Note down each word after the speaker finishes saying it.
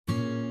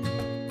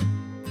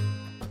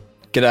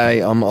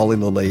G'day, I'm Ollie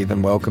Lalive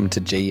and welcome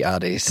to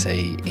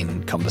GRDC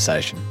in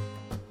Conversation.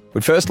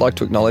 We'd first like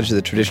to acknowledge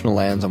the traditional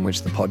lands on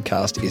which the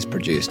podcast is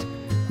produced.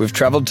 We've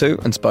travelled to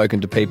and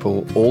spoken to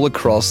people all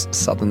across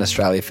Southern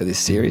Australia for this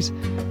series,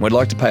 and we'd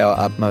like to pay our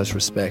utmost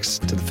respects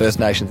to the First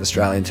Nations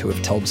Australians who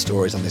have told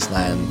stories on this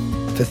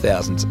land for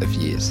thousands of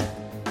years.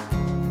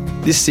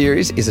 This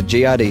series is a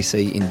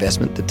GRDC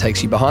investment that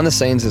takes you behind the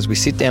scenes as we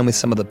sit down with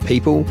some of the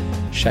people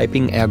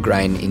shaping our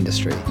grain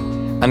industry,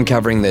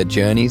 uncovering their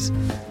journeys,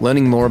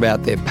 learning more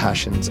about their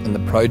passions and the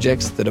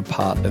projects that are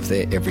part of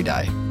their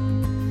everyday.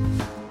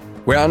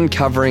 We're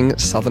uncovering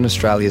Southern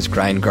Australia's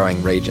grain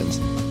growing regions,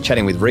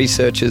 chatting with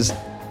researchers,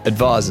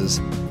 advisors,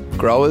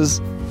 growers,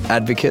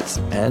 advocates,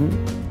 and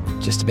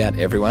just about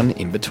everyone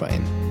in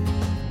between.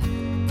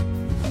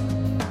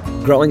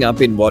 Growing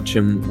up in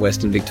Watcham,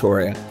 Western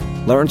Victoria,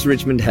 Lawrence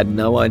Richmond had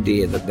no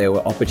idea that there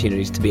were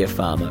opportunities to be a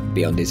farmer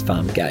beyond his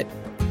farm gate.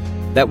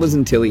 That was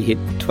until he hit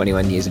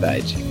 21 years of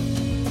age.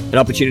 An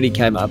opportunity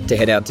came up to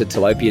head out to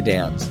Tilapia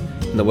Downs,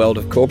 and the world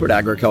of corporate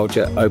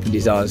agriculture opened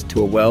his eyes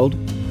to a world,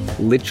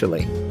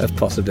 literally, of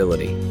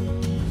possibility.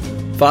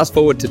 Fast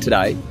forward to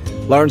today,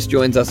 Lawrence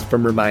joins us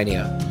from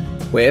Romania,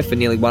 where for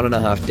nearly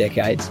 1.5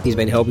 decades he's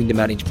been helping to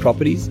manage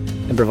properties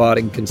and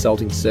providing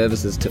consulting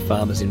services to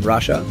farmers in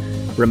Russia,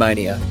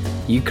 Romania,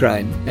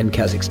 Ukraine and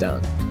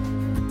Kazakhstan.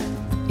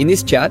 In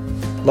this chat,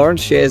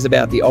 Lawrence shares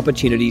about the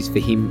opportunities for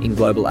him in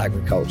global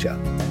agriculture,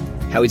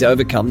 how he's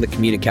overcome the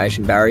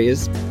communication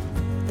barriers,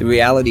 the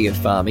reality of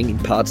farming in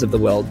parts of the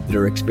world that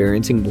are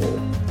experiencing war,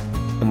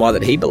 and why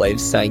that he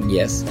believes saying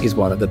yes is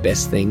one of the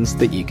best things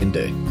that you can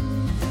do.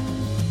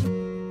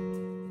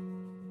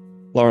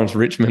 Lawrence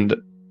Richmond,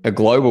 a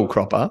global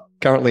cropper,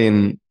 currently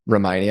in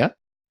Romania.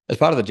 As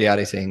part of the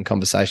GRDC in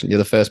Conversation, you're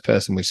the first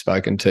person we've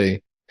spoken to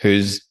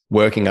who's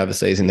working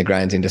overseas in the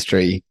grains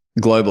industry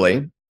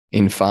globally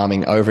in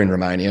farming over in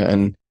Romania.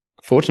 And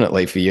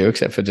fortunately for you,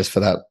 except for just for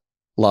that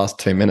last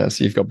 2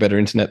 minutes, you've got better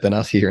internet than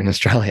us here in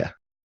Australia.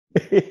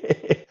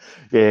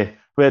 Yeah,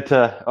 but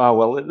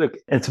look,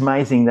 it's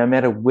amazing. No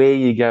matter where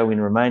you go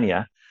in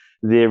Romania,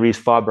 there is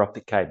fibre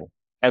optic cable,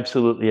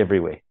 absolutely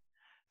everywhere.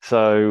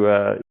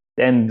 So,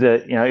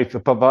 if a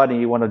provider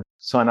you want to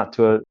sign up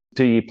to a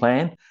 2-year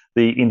plan,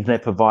 the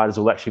internet providers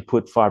will actually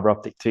put fibre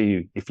optic to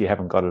you if you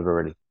haven't got it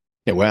already.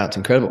 Yeah, wow, it's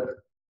incredible.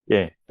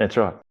 Yeah, that's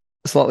right.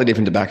 Slightly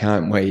different to back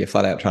home where you're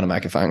flat out trying to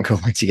make a phone call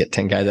once you get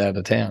 10 k's out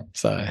of town.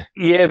 So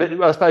yeah, but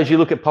I suppose you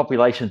look at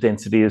population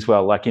density as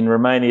well. Like in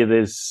Romania,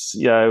 there's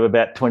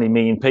about 20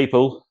 million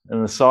people,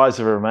 and the size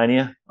of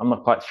Romania, I'm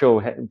not quite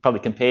sure, it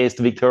probably compares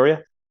to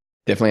Victoria.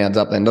 Definitely adds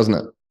up then, doesn't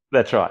it?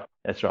 That's right.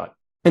 That's right.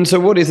 And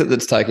so what is it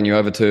that's taken you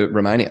over to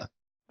Romania?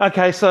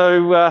 Okay,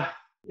 so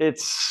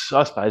it's,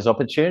 I suppose,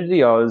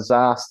 opportunity. I was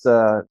asked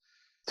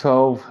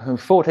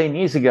 14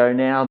 years ago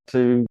now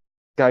to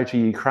go to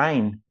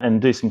Ukraine and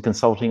do some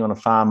consulting on a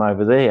farm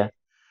over there.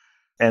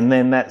 And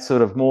then that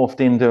sort of morphed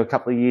into a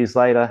couple of years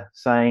later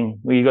saying,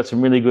 well, you've got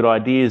some really good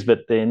ideas, but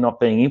they're not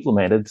being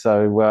implemented.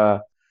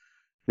 So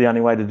the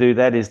only way to do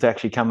that is to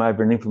actually come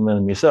over and implement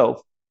them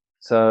yourself.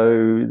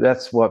 So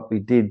that's what we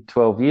did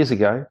 12 years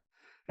ago.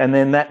 And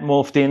then that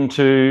morphed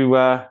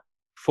into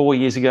 4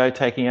 years ago,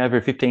 taking over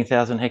a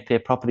 15,000 hectare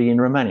property in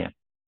Romania.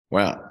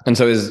 Wow. And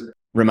so is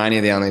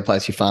Romania the only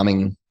place you're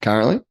farming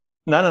currently?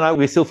 No.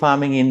 We're still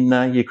farming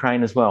in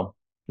Ukraine as well.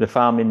 The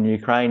farm in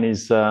Ukraine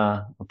is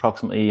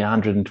approximately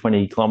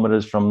 120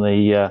 kilometres from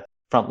the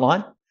front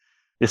line.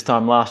 This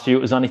time last year,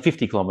 it was only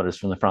 50 kilometres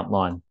from the front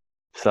line.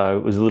 So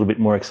it was a little bit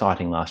more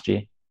exciting last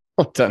year.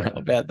 I don't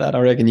know about that. I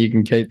reckon you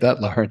can keep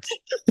that, Lawrence.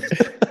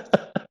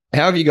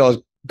 How have you guys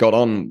got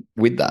on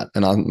with that?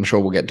 And I'm sure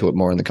we'll get to it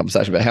more in the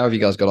conversation, but how have you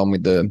guys got on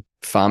with the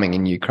farming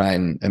in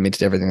Ukraine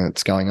amidst everything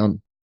that's going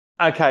on?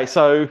 Okay,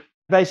 so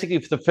basically,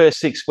 for the first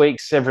 6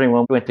 weeks,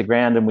 everyone went to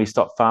ground and we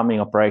stopped farming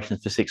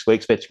operations for 6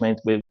 weeks, which meant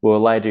we were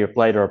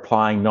later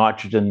applying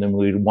nitrogen than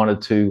we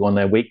wanted to on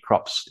their wheat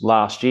crops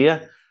last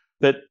year.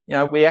 But,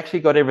 we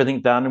actually got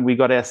everything done and we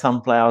got our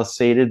sunflowers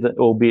seeded,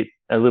 albeit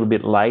a little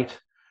bit late.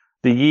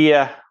 The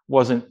year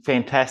wasn't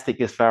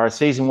fantastic as far as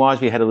season-wise.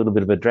 We had a little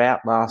bit of a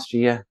drought last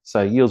year,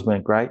 so yields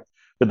weren't great.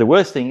 But the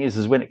worst thing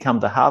is when it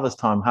comes to harvest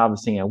time,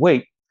 harvesting our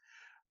wheat,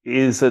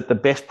 is that the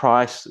best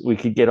price we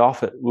could get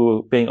we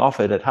were being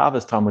offered at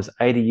harvest time was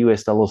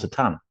 $80 a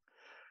tonne.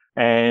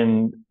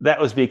 And that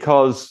was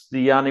because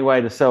the only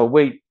way to sell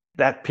wheat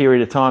that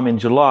period of time in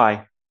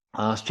July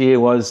last year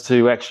was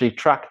to actually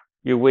truck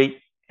your wheat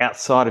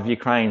outside of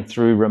Ukraine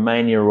through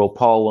Romania or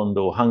Poland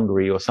or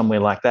Hungary or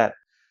somewhere like that.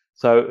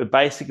 So it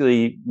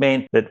basically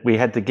meant that we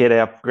had to get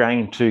our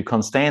grain to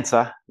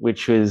Constanța,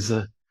 which was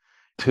a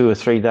 2 or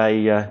 3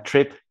 day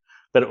trip.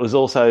 But it was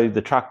also,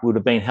 the truck would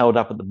have been held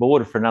up at the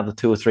border for another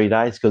 2 or 3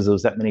 days because there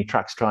was that many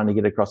trucks trying to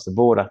get across the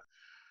border.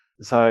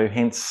 So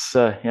hence,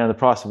 the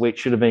price of wheat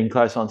should have been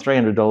close on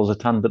 $300 a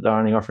tonne, but they're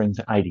only offering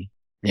to 80.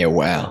 Yeah,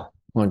 wow.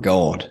 My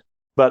God.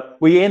 But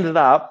we ended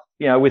up,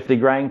 with the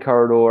grain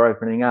corridor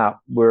opening up,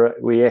 we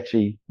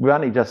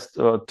only just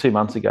 2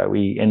 months ago,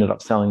 we ended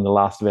up selling the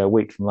last of our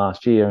wheat from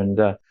last year.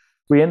 And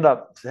we ended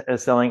up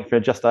selling it for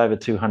just over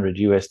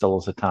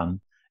 $200 a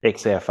tonne.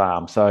 ex our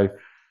farm. So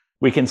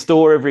we can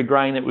store every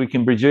grain that we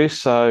can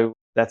produce. So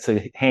that's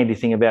a handy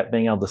thing about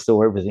being able to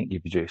store everything you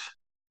produce.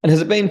 And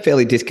has it been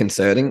fairly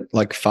disconcerting,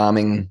 like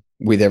farming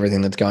with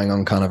everything that's going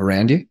on kind of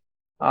around you?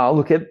 Oh,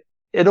 look,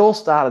 it all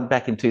started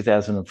back in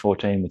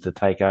 2014 with the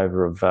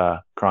takeover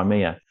of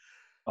Crimea,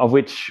 of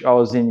which I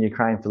was in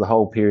Ukraine for the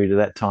whole period of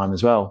that time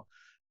as well.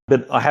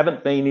 But I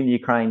haven't been in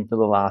Ukraine for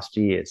the last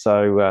year,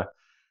 so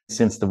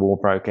since the war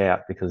broke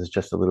out, because it's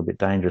just a little bit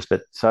dangerous.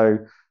 But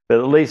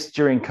at least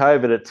during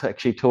COVID, it's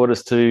actually taught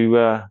us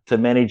to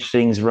manage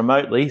things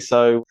remotely.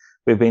 So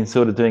we've been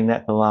sort of doing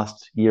that for the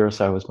last year or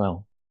so as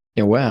well.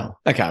 Yeah, wow.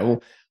 Okay,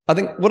 well, I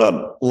think what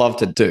I'd love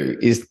to do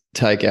is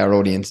take our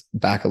audience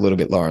back a little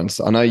bit, Lawrence.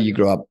 I know you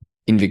grew up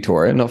in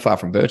Victoria, not far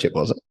from Birchip,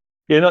 was it?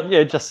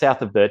 Yeah, just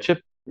south of Birchip,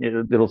 in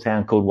a little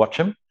town called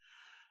Watcham.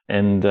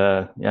 And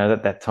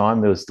at that time,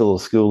 there was still a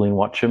school in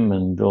Watcham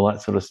and all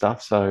that sort of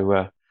stuff.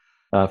 So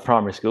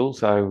primary school.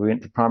 So we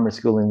went to primary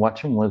school in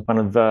Watcham, was one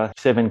of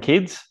 7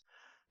 kids.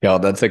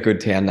 God, that's a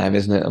good town name,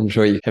 isn't it? I'm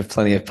sure you have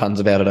plenty of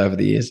puns about it over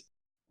the years.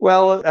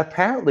 Well,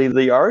 apparently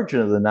the origin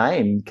of the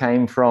name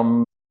came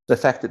from the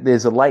fact that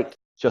there's a lake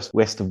just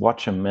west of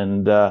Watcham,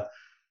 and the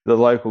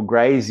local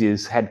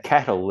graziers had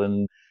cattle,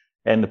 and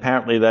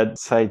apparently they'd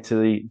say to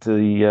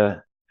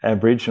the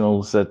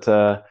Aboriginals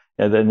that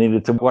they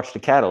needed to watch the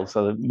cattle,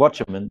 so they watch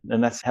them,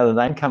 and that's how the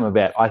name came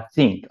about. I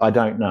think. I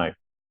don't know.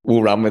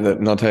 We'll run with it,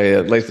 and I'll tell you,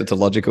 at least it's a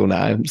logical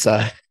name.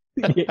 So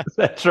yes,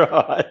 that's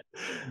right.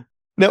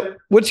 Now,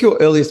 what's your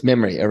earliest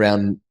memory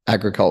around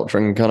agriculture,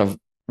 and kind of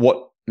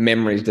what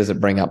memories does it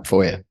bring up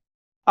for you?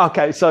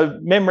 Okay, so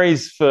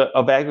memories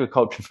of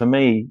agriculture for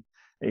me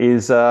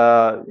is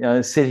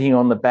sitting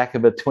on the back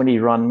of a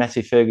 20-run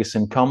Massey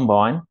Ferguson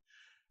combine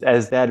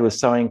as Dad was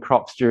sowing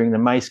crops during the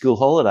May school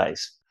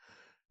holidays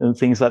and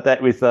things like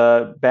that, with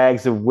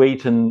bags of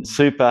wheat and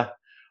super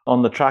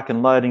on the truck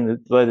and loading the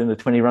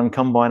 20-run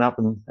combine up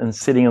and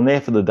sitting on there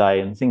for the day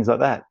and things like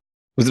that.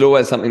 Was it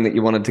always something that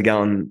you wanted to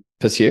go and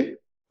pursue?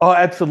 Oh,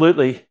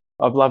 absolutely.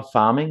 I've loved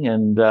farming,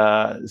 and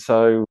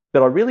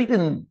but I really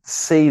didn't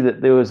see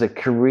that there was a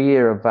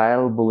career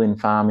available in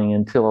farming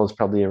until I was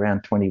probably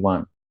around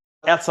 21,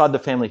 outside the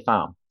family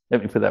farm.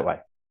 Let me put it that way.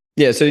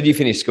 Yeah. So did you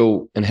finish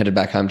school and headed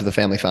back home to the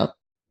family farm?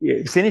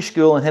 Yeah, finished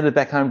school and headed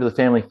back home to the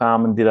family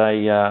farm and did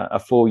a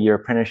 4-year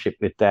apprenticeship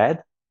with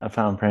Dad, a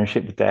farm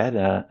apprenticeship with Dad.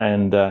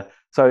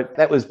 So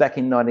that was back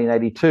in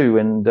 1982.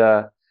 And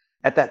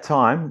at that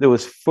time, there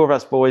was 4 of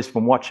us boys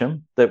from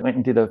Watcham that went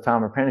and did a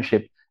farm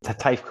apprenticeship to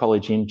TAFE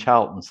College in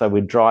Charlton. So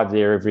we'd drive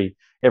there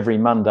every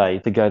Monday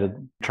to go to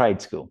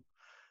trade school,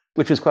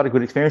 which was quite a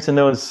good experience. And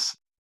there was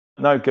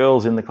no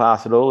girls in the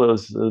class at all. There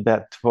was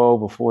about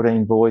 12 or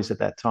 14 boys at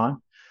that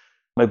time.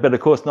 But of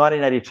course,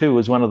 1982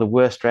 was one of the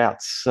worst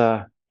droughts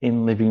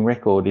in living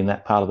record in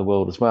that part of the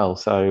world as well.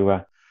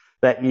 So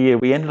that year,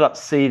 we ended up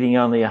seeding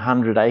only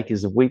 100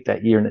 acres of wheat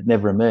that year, and it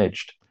never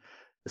emerged.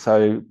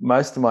 So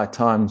most of my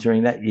time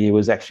during that year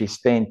was actually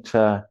spent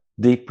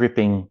deep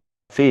ripping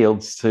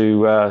fields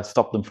to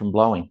stop them from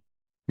blowing.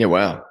 Yeah,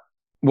 wow.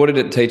 What did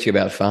it teach you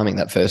about farming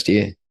that first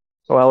year?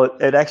 Well,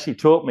 it actually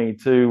taught me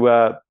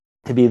to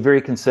be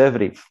very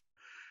conservative,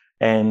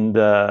 and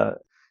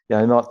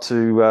not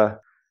to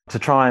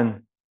try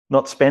and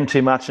not spend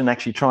too much, and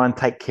actually try and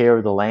take care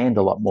of the land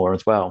a lot more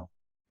as well.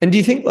 And do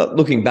you think,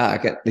 looking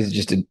back, this is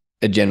just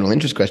a general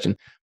interest question,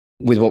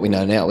 with what we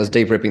know now, was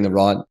deep ripping the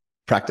right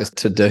practice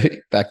to do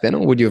back then,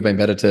 or would you have been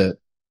better to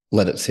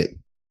let it sit?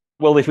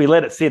 Well, if we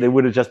let it sit, it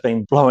would have just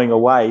been blowing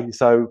away.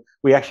 So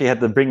we actually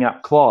had to bring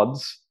up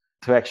clods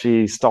to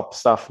actually stop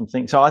stuff from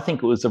things. So I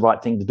think it was the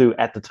right thing to do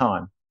at the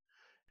time.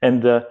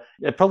 And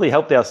it probably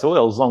helped our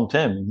soils long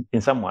term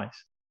in some ways.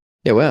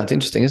 Yeah, wow, it's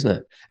interesting, isn't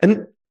it?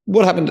 And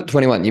what happened at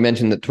 21? You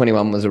mentioned that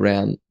 21 was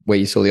around where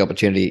you saw the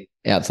opportunity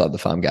outside the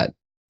farm gate.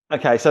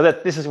 Okay, so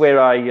this is where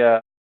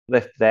I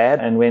left Dad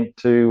and went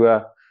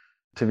to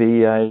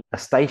be a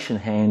station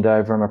hand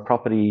over on a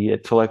property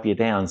at Tilapia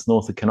Downs,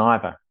 north of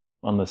Coniva,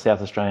 on the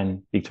South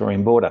Australian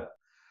Victorian border.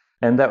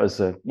 And that was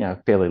a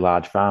fairly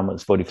large farm. It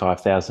was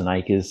 45,000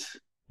 acres,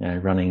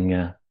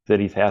 running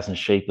 30,000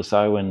 sheep or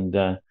so,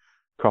 and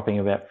cropping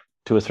about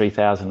 2,000 or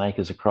 3,000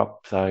 acres of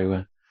crop.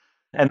 So,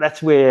 and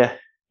that's where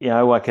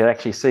I could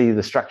actually see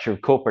the structure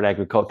of corporate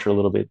agriculture a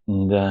little bit.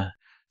 And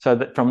so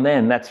that from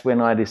then, that's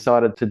when I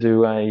decided to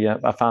do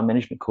a farm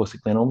management course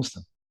at Glen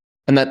Ormiston.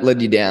 And that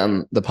led you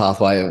down the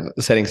pathway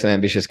of setting some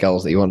ambitious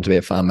goals that you wanted to be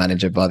a farm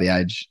manager by the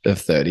age of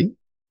 30.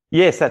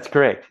 Yes, that's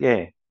correct.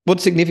 Yeah. What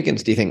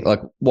significance do you think?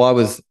 Like, why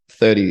was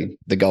 30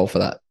 the goal for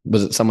that?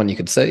 Was it someone you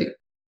could see?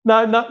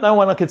 No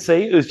one I could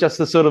see. It was just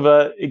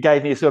it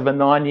gave me a sort of a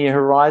 9-year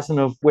horizon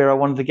of where I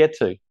wanted to get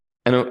to.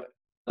 And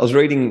I was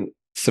reading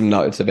some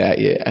notes about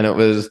you, and it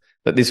was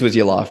that this was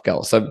your life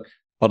goal. So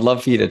I'd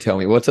love for you to tell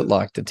me, what's it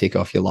like to tick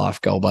off your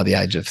life goal by the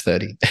age of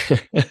 30?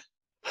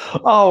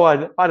 Oh,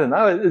 I don't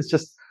know. It's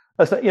just,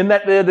 in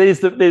that there's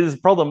the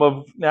problem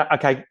of, now,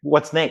 okay,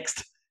 what's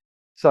next?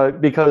 So,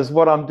 because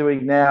what I'm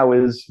doing now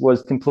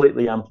was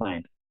completely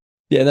unplanned.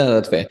 Yeah, no,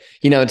 that's fair.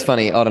 It's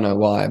funny. I don't know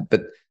why,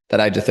 but that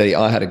age of 30,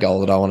 I had a goal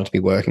that I wanted to be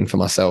working for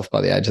myself by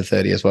the age of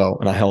 30 as well.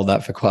 And I held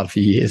that for quite a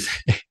few years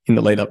in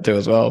the lead up to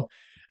as well.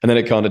 And then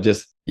it kind of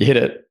just, you hit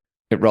it,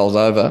 it rolls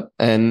over.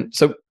 And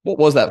so what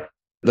was that,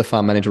 the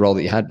farm manager role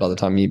that you had by the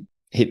time you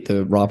hit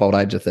the ripe old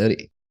age of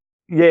 30?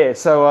 Yeah,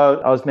 so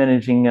I was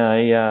managing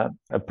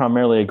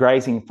primarily a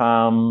grazing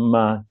farm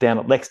down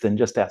at Lexington,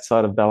 just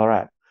outside of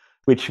Ballarat,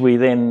 which we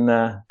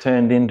then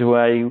turned into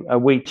a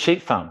wheat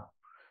sheep farm,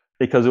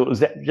 because it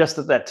was just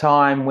at that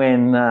time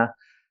when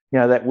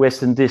that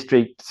Western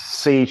District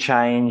sea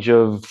change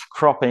of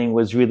cropping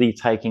was really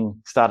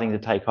starting to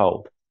take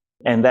hold.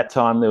 And that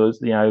time there was,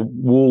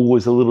 wool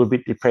was a little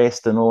bit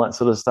depressed and all that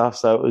sort of stuff.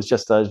 So it was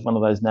just one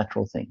of those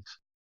natural things.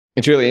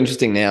 It's really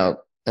interesting now,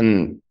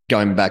 and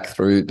going back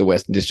through the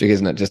Western District,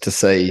 isn't it, just to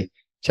see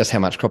just how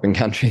much cropping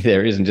country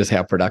there is and just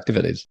how productive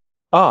it is.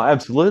 Oh,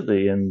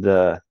 absolutely. And,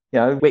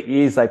 wet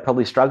years, they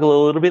probably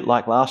struggle a little bit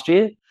like last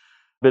year,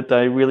 but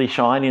they really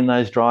shine in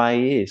those drier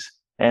years.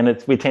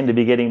 And we tend to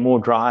be getting more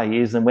dry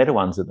years than wetter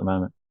ones at the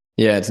moment.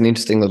 Yeah, it's an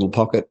interesting little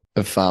pocket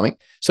of farming.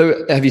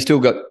 So have you still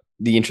got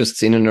the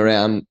interests in and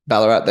around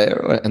Ballarat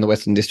there and the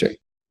Western District?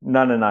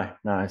 No.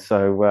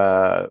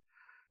 So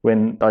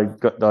when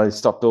I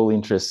stopped all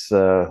interests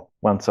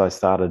once I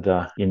started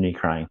in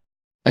Ukraine.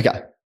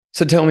 Okay.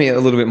 So tell me a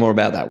little bit more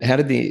about that. How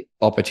did the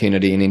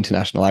opportunity in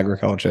international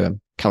agriculture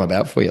come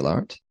about for you,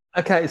 Lawrence?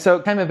 Okay, so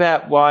it came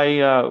about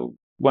by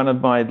one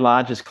of my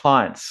largest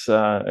clients,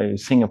 a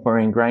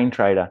Singaporean grain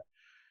trader,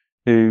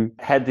 who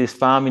had this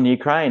farm in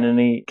Ukraine, and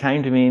he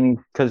came to me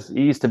because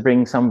he used to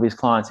bring some of his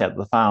clients out to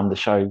the farm to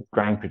show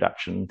grain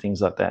production and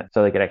things like that,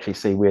 so they could actually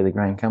see where the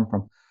grain come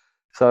from.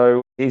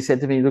 So he said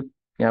to me, look,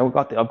 I've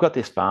got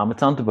this farm,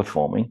 it's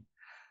underperforming.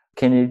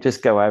 Can you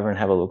just go over and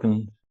have a look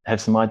and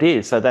have some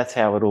ideas? So that's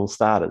how it all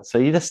started. So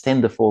you just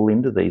tend to fall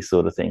into these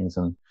sort of things,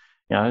 and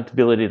the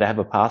ability to have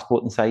a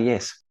passport and say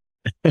yes.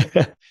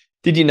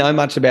 Did you know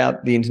much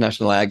about the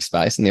international ag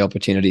space and the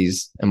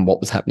opportunities and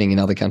what was happening in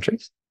other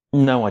countries?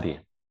 No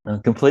idea.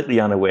 I'm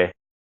completely unaware.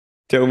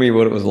 Tell me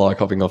what it was like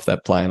hopping off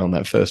that plane on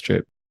that first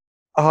trip.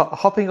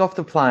 Hopping off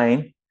the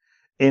plane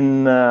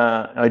in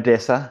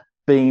Odessa,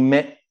 being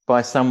met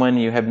by someone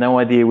you have no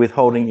idea with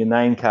holding your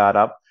name card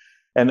up,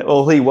 and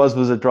all he was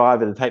a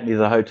driver to take me to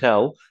the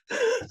hotel,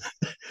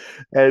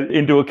 and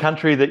into a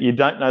country that you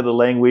don't know the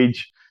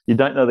language, you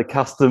don't know the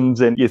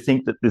customs, and you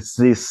think that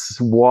this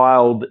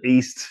wild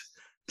east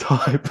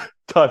type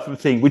of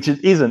thing, which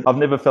it isn't. I've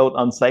never felt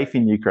unsafe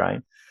in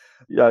Ukraine.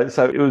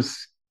 So it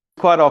was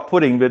quite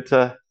off-putting, but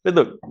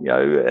look,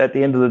 at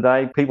the end of the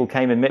day, people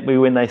came and met me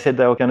when they said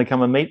they were going to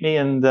come and meet me,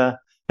 and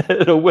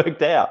it all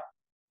worked out.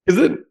 Is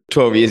it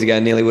 12 years ago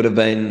nearly would have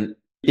been,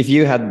 if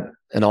you had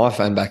an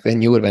iPhone back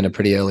then, you would have been a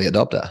pretty early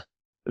adopter?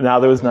 No,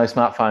 there was no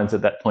smartphones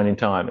at that point in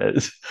time.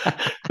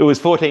 It was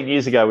 14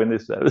 years ago when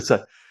this.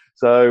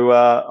 So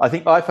I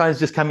think iPhones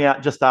just coming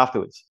out just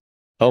afterwards.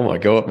 Oh my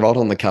God, right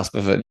on the cusp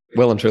of it,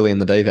 well and truly in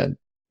the deep end.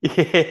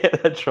 Yeah,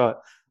 that's right.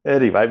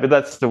 Anyway, but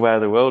that's the way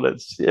of the world.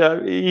 It's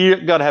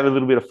you've got to have a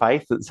little bit of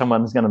faith that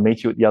someone's going to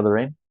meet you at the other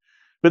end.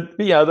 But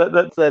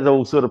that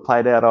all sort of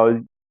played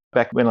out.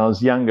 Back when I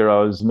was younger,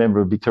 I was a member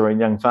of Victorian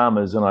Young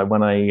Farmers, and I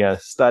won a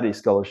study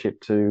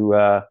scholarship or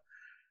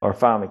a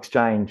farm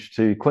exchange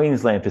to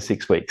Queensland for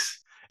 6 weeks.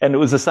 And it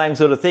was the same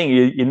sort of thing.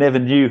 You never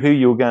knew who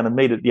you were going to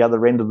meet at the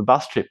other end of the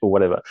bus trip or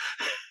whatever.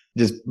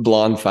 Just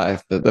blind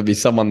faith that there'd be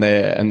someone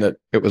there and that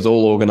it was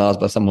all organised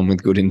by someone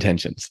with good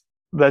intentions.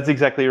 That's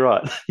exactly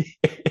right.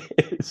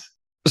 Yes.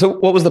 So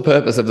what was the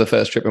purpose of the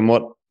first trip, and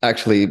what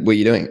actually were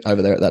you doing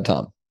over there at that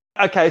time?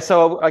 Okay,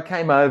 so I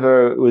came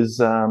over, it was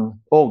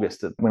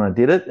August when I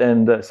did it.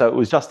 And so it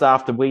was just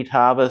after wheat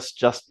harvest,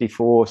 just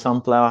before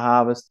sunflower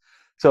harvest.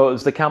 So it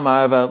was to come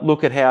over,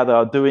 look at how they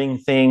were doing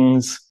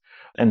things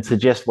and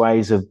suggest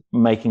ways of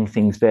making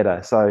things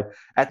better. So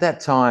at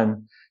that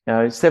time,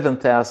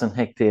 7,000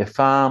 hectare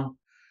farm,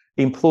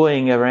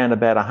 employing around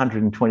about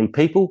 120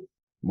 people.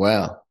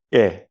 Wow.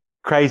 Yeah,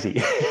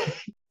 crazy.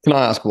 Can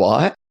I ask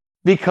why?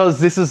 Because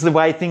this is the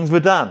way things were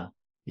done.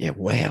 Yeah,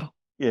 wow.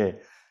 Yeah.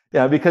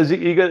 Because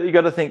you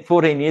got to think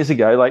 14 years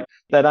ago, like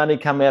they'd only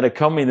come out of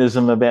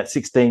communism about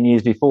 16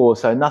 years before,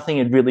 so nothing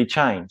had really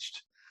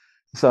changed.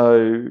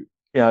 So,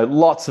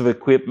 lots of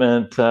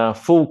equipment,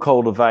 full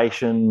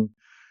cultivation,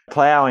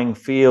 ploughing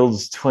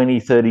fields 20,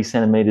 30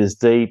 centimetres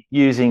deep,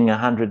 using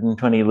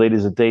 120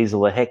 litres of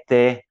diesel a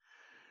hectare,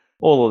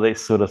 all of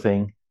this sort of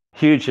thing.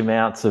 Huge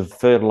amounts of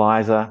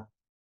fertiliser,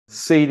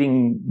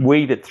 seeding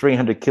wheat at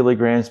 300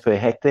 kilograms per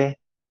hectare,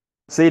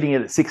 seeding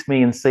it at 6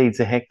 million seeds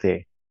a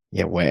hectare.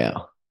 Yeah,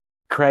 wow.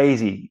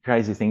 Crazy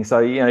thing. So,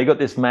 you got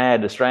this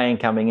mad Australian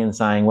coming in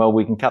saying, well,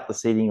 we can cut the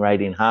seeding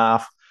rate in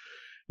half.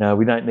 No,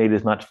 we don't need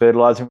as much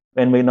fertiliser,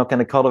 and we're not going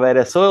to cultivate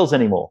our soils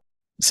anymore.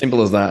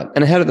 Simple as that.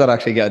 And how did that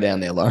actually go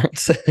down there,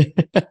 Lawrence?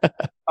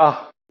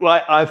 Well,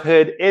 I've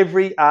heard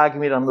every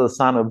argument under the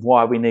sun of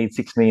why we need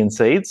 6 million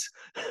seeds.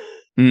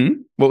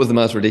 Mm-hmm. What was the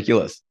most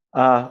ridiculous?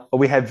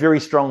 We have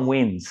very strong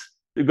winds.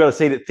 We've got to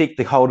seed it thick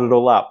to hold it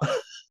all up.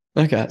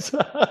 Okay.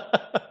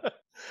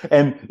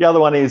 And the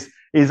other one is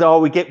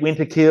we get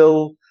winter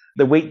kill,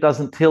 the wheat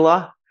doesn't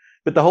tiller,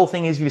 But the whole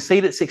thing is, if you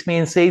seed it 6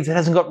 million seeds, it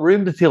hasn't got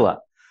room to tiller.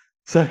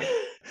 So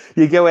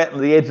you go out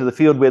on the edge of the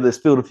field where there's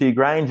spilled a few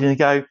grains and you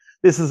go,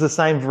 this is the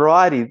same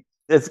variety.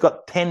 It's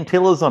got 10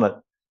 tillers on it.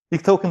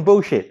 You're talking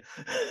bullshit.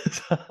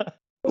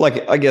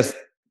 Like, I guess,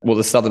 well,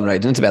 the southern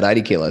region, it's about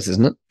 80 kilos,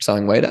 isn't it?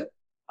 Sowing wheat at?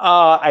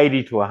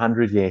 80 to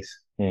 100, yes.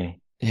 Yeah.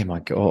 Yeah, my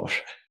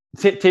gosh.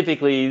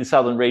 Typically, the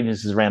southern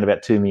regions is around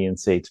about 2 million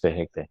seeds per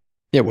hectare.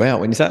 Yeah, wow.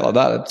 When you say it like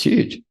that, it's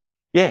huge.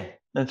 Yeah,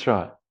 that's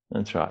right.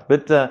 That's right.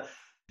 But,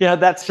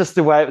 that's just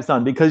the way it was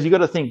done, because you got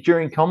to think,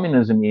 during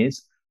communism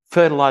years,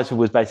 fertilizer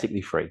was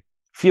basically free.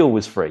 Fuel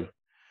was free.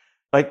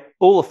 Like,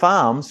 all the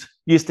farms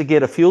used to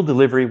get a fuel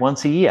delivery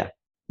once a year.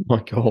 Oh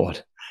my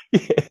God.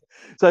 Yeah.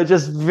 So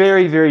just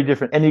very, very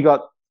different. And you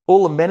got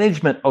all the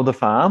management of the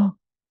farm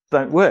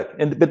don't work.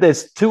 But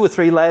there's 2 or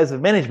 3 layers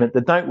of management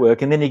that don't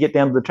work. And then you get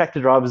down to the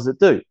tractor drivers that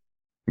do.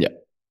 Yeah.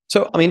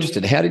 So I'm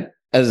interested,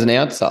 as an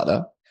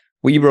outsider,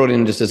 were you brought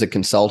in just as a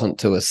consultant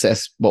to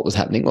assess what was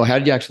happening, or how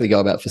did you actually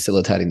go about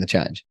facilitating the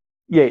change?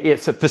 Yeah.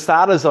 So for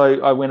starters, I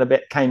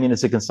came in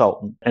as a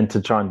consultant and to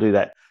try and do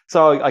that.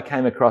 So I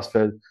came across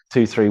for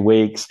 2-3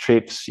 weeks,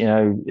 trips,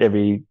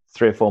 every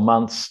 3 or 4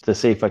 months to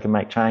see if I can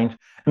make change.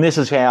 And this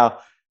is how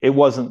it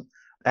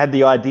had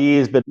the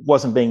ideas, but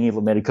wasn't being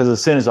implemented, because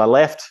as soon as I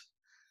left,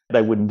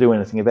 they wouldn't do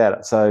anything about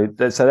it. So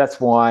that's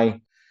why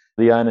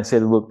the owner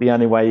said, look, the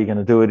only way you're going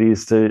to do it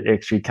is to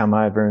actually come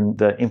over and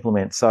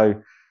implement.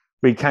 So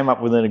we came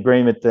up with an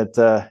agreement that,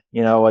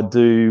 I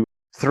do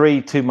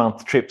 3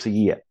 2-month trips a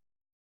year.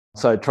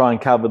 So try and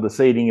cover the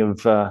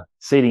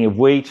seeding of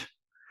wheat,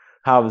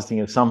 harvesting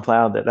of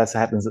sunflower, that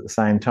happens at the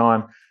same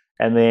time.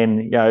 And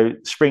then,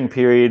 spring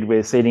period,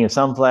 we're seeding of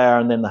sunflower,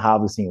 and then the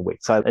harvesting of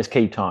wheat. So there's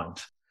key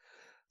times.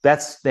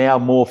 That's now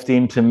morphed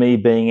into me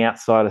being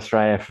outside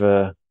Australia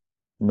for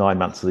 9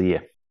 months of the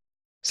year.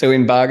 So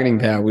in bargaining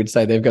power, we'd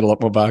say they've got a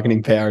lot more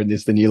bargaining power in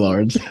this than you,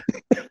 Lawrence.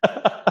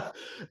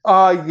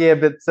 Oh, yeah,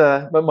 but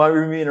my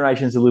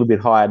remuneration is a little bit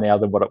higher now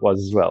than what it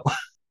was as well.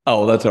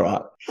 Oh, that's all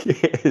right.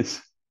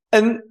 Yes.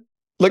 And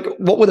look,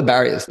 what were the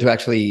barriers to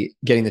actually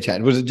getting the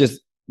change?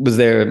 Was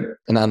there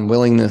an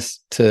unwillingness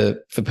for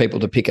people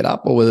to pick it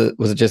up, or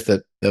was it just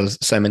that there was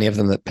so many of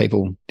them that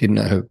people didn't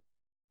know who?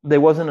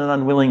 There wasn't an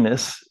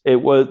unwillingness. There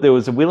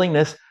was a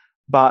willingness,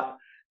 but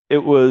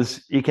it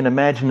was, you can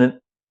imagine it,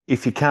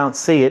 if you can't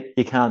see it,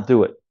 you can't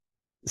do it.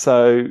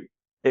 So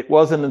it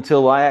wasn't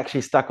until I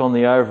actually stuck on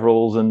the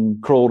overalls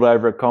and crawled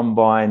over a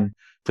combine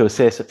to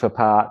assess it for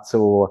parts,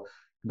 or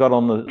got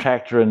on the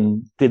tractor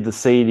and did the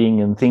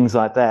seeding and things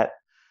like that,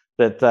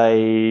 that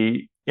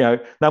they,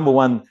 number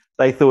one,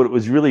 they thought it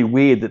was really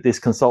weird that this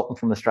consultant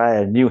from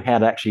Australia knew how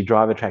to actually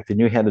drive a tractor,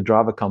 knew how to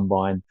drive a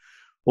combine,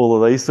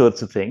 all of these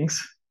sorts of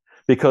things,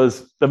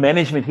 because the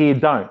management here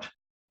don't.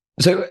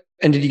 So,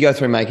 and did you go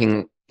through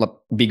making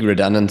big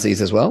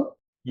redundancies as well?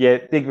 Yeah,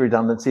 big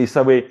redundancies.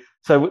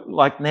 So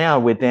like now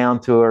we're down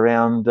to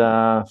around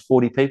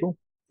 40 people.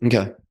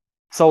 Okay.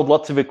 Sold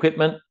lots of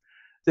equipment.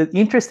 The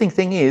interesting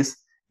thing is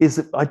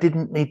that I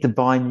didn't need to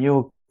buy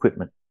new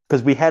equipment,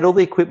 because we had all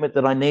the equipment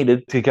that I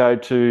needed to go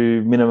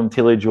to minimum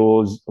tillage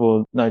or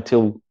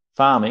no-till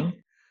farming.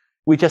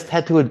 We just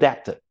had to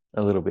adapt it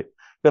a little bit.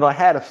 But I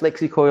had a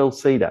flexi-coil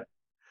seeder.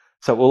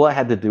 So all I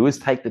had to do is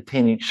take the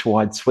 10-inch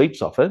wide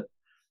sweeps off it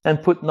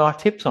and put knife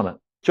tips on it.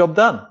 Job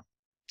done.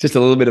 Just a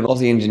little bit of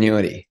Aussie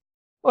ingenuity.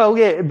 Well,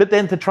 yeah, but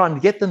then to try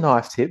and get the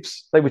knife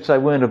tips, which they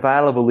weren't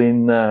available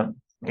in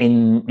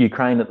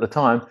Ukraine at the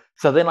time,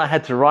 so then I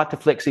had to write to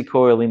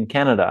FlexiCoil in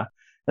Canada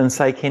and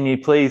say, can you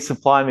please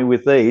supply me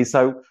with these?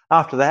 So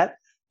after that,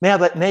 now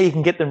you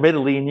can get them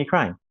readily in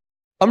Ukraine.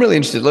 I'm really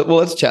interested. Well,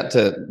 let's chat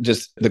to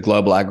just the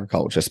global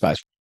agriculture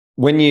space.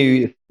 When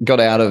you got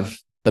out of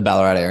the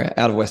Ballarat area,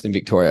 out of Western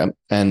Victoria,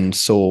 and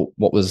saw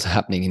what was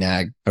happening in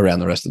ag around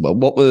the rest of the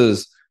world, what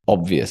was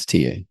obvious to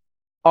you?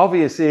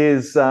 Obvious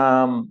is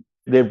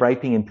they're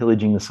raping and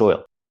pillaging the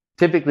soil,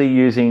 typically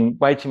using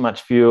way too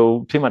much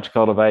fuel, too much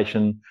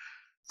cultivation,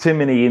 too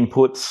many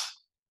inputs.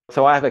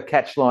 So I have a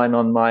catch line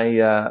on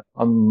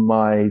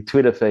my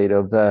Twitter feed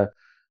of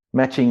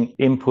matching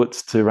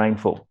inputs to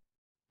rainfall.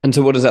 And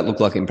so what does that look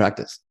like in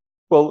practice?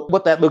 Well,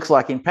 what that looks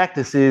like in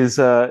practice is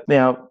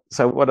now,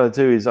 so what I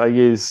do is I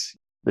use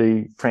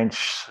the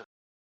French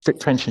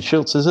and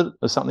Schultz, is it,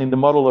 or something, the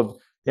model of,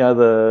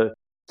 the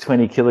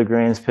 20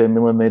 kilograms per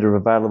millimetre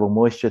of available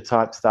moisture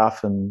type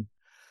stuff, and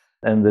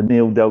the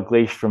Neil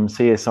Dalglish from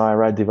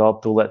CSIRO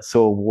developed all that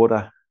soil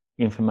water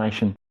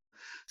information.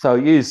 So I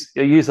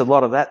use a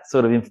lot of that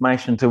sort of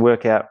information to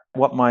work out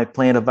what my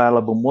plant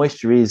available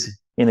moisture is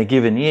in a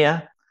given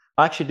year.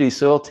 I actually do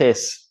soil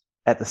tests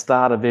at the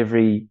start of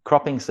every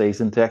cropping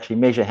season to actually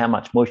measure how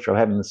much moisture I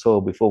have in the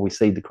soil before we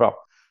seed the crop.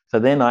 So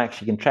then I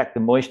actually can track the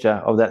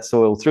moisture of that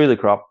soil through the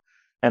crop,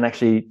 and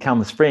actually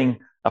come spring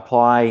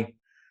apply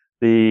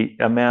the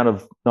amount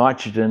of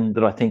nitrogen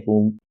that I think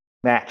will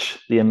match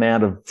the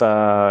amount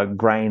of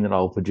grain that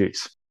I'll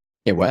produce.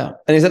 Yeah, wow.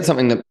 And is that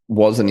something that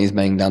was and is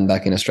being done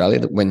back in Australia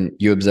that when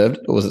you observed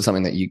it, or was it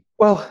something that you...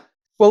 Well,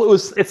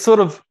 it's sort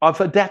of,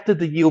 I've adapted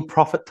the yield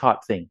profit type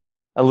thing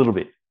a little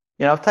bit.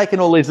 I've taken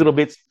all these little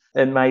bits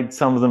and made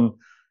some of them,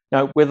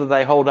 Whether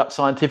they hold up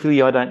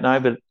scientifically, I don't know,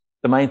 but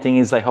the main thing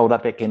is they hold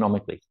up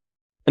economically.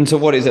 And so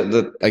what is it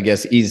that, I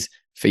guess, is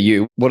for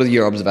you? What are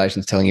your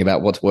observations telling you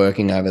about what's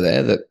working over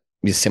there that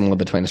is similar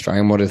between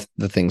Australia, and what are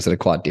the things that are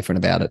quite different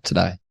about it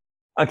today?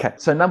 Okay,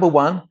 so number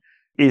one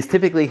is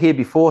typically here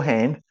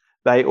beforehand,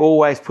 they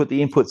always put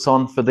the inputs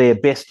on for their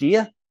best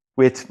year,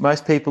 with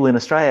most people in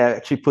Australia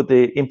actually put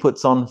their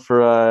inputs on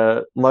for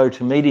a low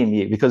to medium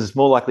year because it's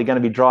more likely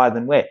going to be dry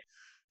than wet.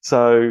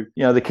 So,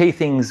 the key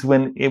things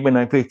when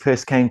we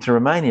first came to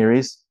Romania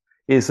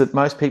is that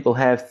most people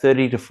have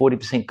 30 to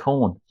 40%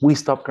 corn. We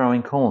stopped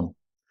growing corn.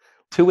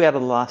 2 out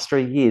of the last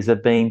 3 years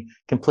have been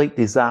complete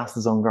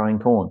disasters on growing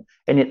corn,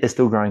 and yet they're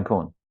still growing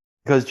corn.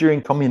 Because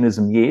during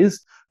communism years,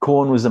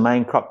 corn was the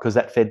main crop because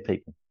that fed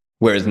people.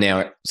 Whereas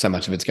now so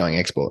much of it's going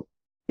export.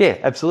 Yeah,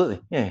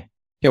 absolutely. Yeah.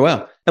 Yeah,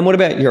 wow. And what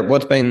about Europe?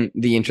 What's been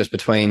the interest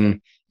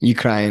between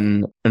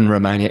Ukraine and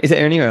Romania? Is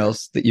there anywhere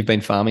else that you've been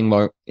farming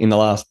more in the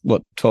last,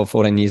 12,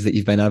 14 years that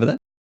you've been over there?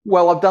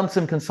 Well, I've done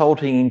some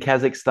consulting in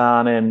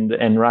Kazakhstan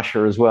and Russia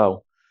as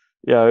well.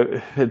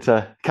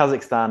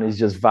 Kazakhstan is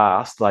just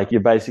vast. Like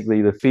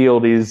the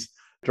field is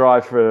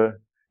dry for,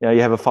 you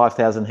have a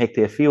 5,000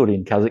 hectare field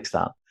in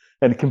Kazakhstan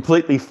and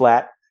completely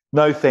flat,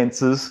 no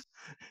fences.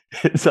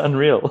 It's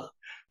unreal.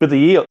 But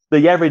the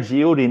average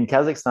yield in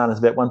Kazakhstan is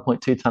about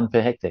 1.2 tonne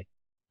per hectare.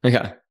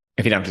 Okay.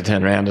 If you don't have to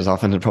turn around as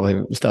often, it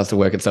probably starts to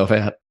work itself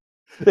out.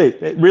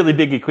 Really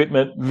big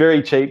equipment,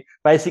 very cheap,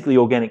 basically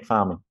organic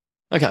farming.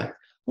 Okay.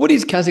 What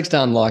is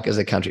Kazakhstan like as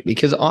a country?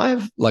 Because I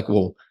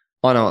know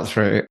it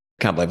through,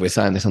 can't believe we're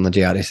saying this on the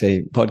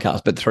GRDC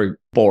podcast, but through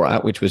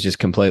Borat, which was just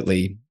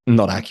completely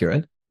not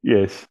accurate.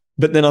 Yes.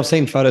 But then I've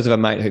seen photos of a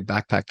mate who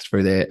backpacked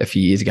through there a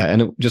few years ago,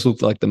 and it just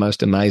looked like the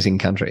most amazing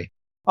country.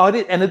 Oh,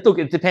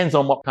 it depends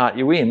on what part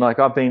you're in. Like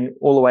I've been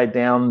all the way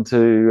down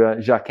to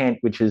Jarkent,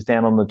 which is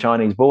down on the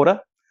Chinese border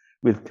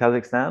with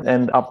Kazakhstan,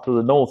 and up to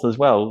the north as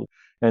well,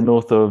 and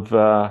north of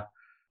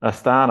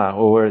Astana,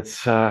 or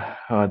it's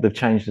they've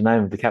changed the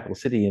name of the capital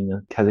city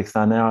in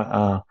Kazakhstan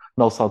now,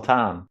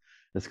 Nur-Sultan,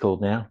 it's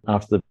called now,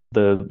 after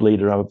the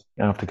leader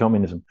after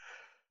communism.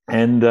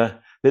 And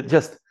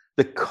just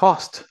the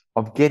cost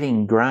of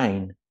getting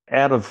grain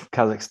out of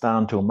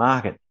Kazakhstan to a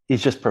market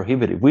is just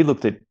prohibitive. We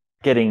looked at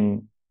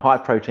getting high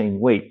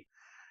protein wheat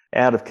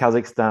out of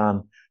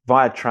Kazakhstan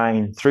via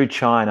train through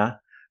China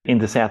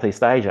into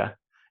Southeast Asia.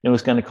 It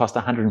was going to cost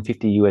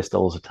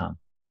 $150 a tonne.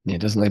 Yeah,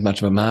 it doesn't leave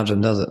much of a margin,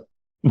 does it?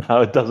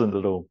 No, it doesn't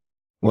at all.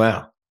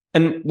 Wow.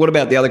 And what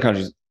about the other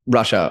countries?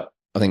 Russia,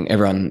 I think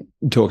everyone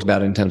talks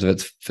about in terms of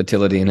its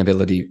fertility and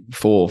ability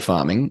for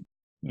farming.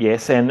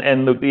 Yes,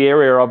 and look, the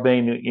area I've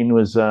been in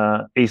was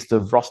east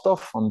of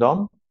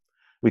Rostov-on-Don,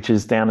 which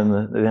is down in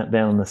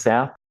the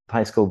south, a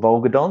place called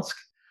Volgodonsk.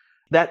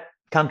 That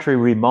country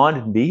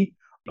reminded me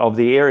of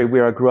the area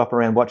where I grew up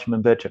around Watcham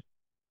and Bircham.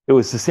 It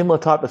was a similar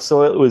type of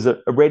soil. It was a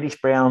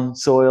reddish-brown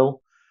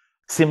soil,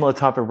 similar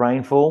type of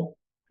rainfall,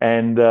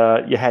 and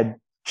you had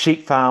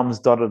sheep farms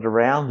dotted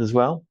around as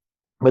well.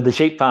 But the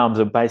sheep farms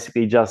are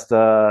basically just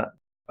a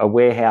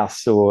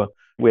warehouse or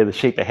where the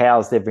sheep are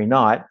housed every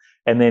night,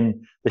 and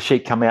then the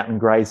sheep come out and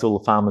graze all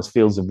the farmers'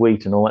 fields of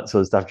wheat and all that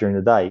sort of stuff during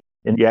the day.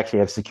 And you actually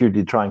have security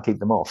to try and keep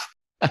them off.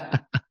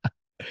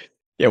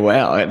 Yeah,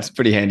 wow. It's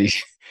pretty handy.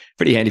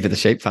 Pretty handy for the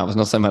sheep farmers,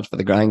 not so much for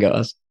the grain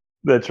guys.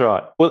 That's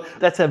right. Well,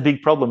 that's a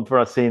big problem for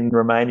us in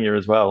Romania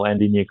as well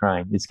and in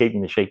Ukraine. It's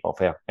keeping the sheep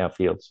off our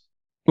fields.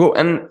 Well,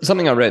 and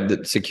something I read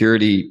that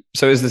security,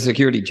 so is the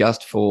security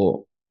just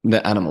for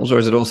the animals or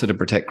is it also to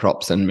protect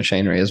crops and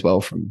machinery as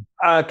well from?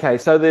 Okay,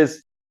 so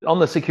there's, on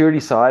the security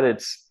side,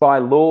 it's by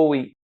law,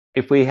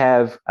 if we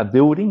have a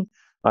building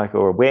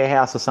or a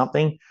warehouse or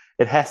something,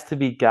 it has to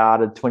be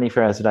guarded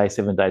 24 hours a day,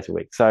 7 days a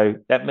week. So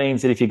that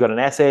means that if you've got an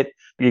asset,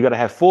 you've got to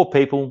have 4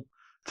 people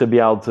to be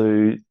able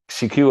to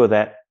secure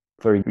that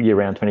for a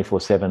year-round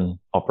 24/7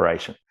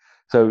 operation.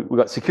 So we've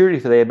got security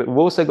for there, but we've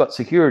also got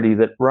security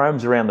that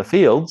roams around the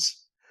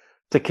fields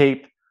to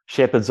keep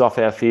shepherds off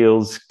our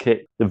fields,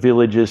 keep the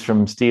villagers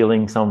from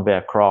stealing some of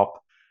our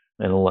crop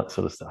and all that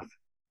sort of stuff.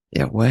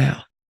 Yeah,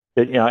 wow.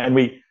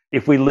 And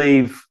if we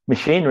leave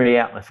machinery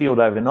out in the field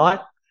overnight,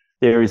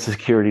 there is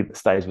security that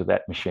stays with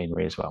that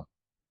machinery as well.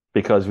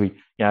 Because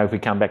if we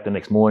come back the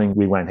next morning,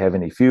 we won't have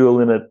any fuel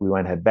in it, we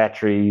won't have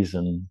batteries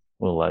and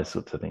all those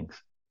sorts of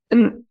things.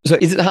 And so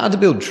is it hard to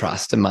build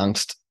trust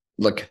amongst,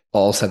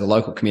 I'll say the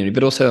local community,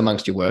 but also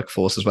amongst your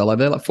workforce as well?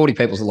 Over there, 40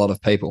 people is a lot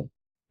of people.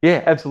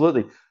 Yeah,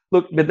 absolutely.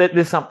 Look, but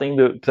there's something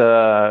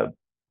that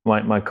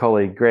my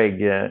colleague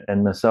Greg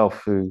and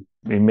myself, who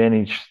we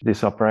manage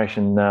this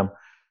operation,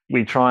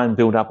 we try and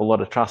build up a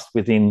lot of trust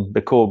within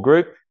the core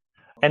group.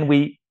 And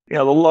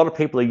a lot of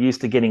people are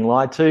used to getting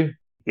lied to.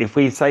 If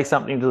we say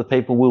something to the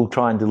people, we'll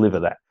try and deliver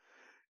that.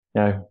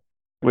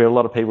 Where a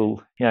lot of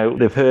people,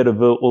 they've heard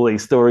of all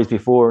these stories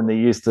before and they're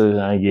used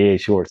to, yeah,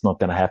 sure, it's not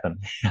going to happen.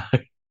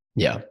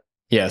 Yeah.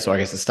 Yeah. So I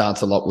guess it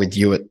starts a lot with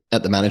you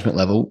at the management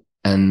level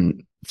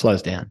and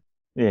flows down.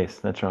 Yes,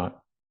 that's right.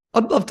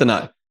 I'd love to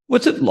know,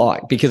 what's it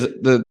like? Because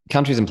the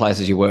countries and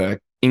places you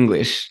work,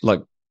 English,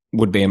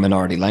 would be a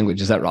minority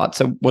language. Is that right?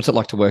 So what's it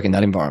like to work in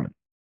that environment?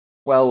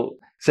 Well,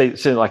 So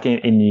like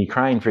in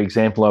Ukraine, for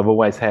example, I've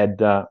always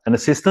had an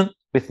assistant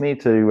with me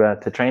to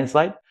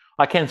translate.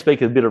 I can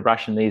speak a bit of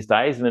Russian these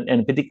days,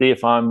 and particularly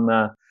if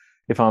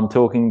I'm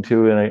talking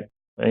to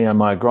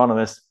my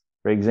agronomist,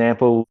 for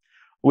example,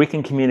 we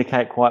can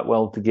communicate quite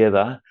well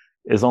together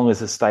as long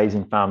as it stays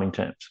in farming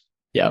terms.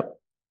 Yeah,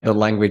 the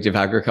language of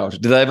agriculture.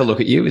 Do they ever look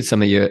at you with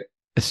some of your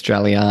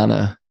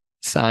Australiana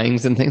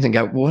sayings and things and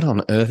go, "What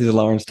on earth is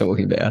Lawrence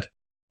talking about?"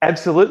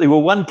 Absolutely.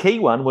 Well, one key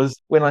one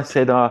was when I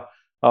said, "Oh,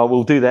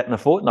 we'll do that in a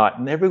fortnight,"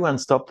 and everyone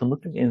stopped and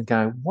looked at me and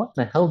go, "What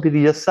the hell did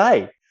he just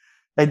say?"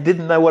 They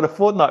didn't know what a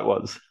fortnight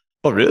was.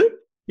 Oh, really?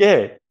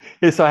 Yeah.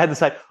 So I had to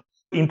say,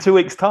 in 2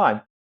 weeks'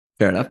 time.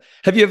 Fair enough.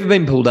 Have you ever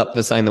been pulled up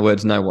for saying the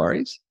words "no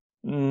worries"?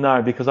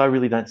 No, because I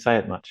really don't say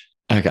it much.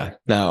 Okay.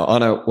 Now, I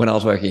know when I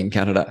was working in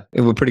Canada,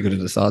 we're pretty good at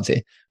the sides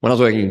here. When I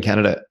was working in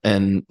Canada,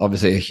 and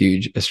obviously a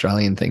huge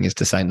Australian thing is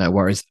to say no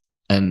worries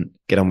and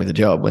get on with the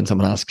job when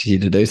someone asks you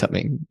to do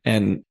something.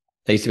 And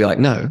they used to be like,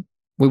 no,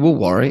 we will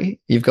worry.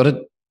 You've got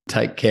to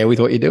take care with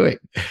what you're doing.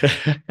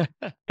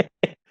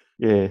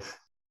 Yes.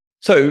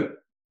 So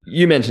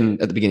you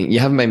mentioned at the beginning, you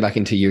haven't been back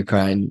into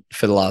Ukraine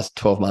for the last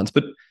 12 months,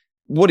 but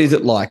what is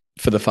it like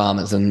for the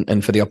farmers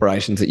and for the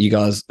operations that you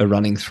guys are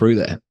running through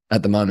there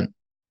at the moment?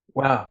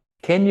 Wow.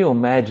 Can you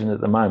imagine at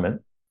the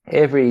moment,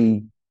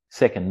 every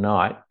second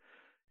night,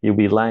 you'll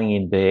be laying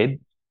in bed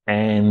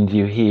and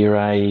you hear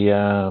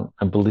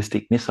a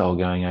ballistic missile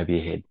going over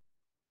your head?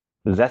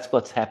 That's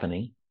what's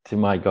happening to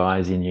my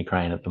guys in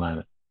Ukraine at the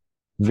moment.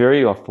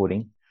 Very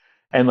off-putting.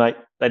 And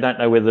they don't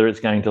know whether it's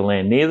going to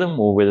land near them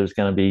or whether it's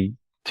going to be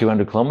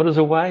 200 kilometers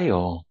away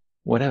or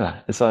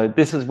whatever. So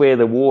this is where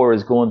the war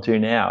has gone to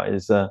now,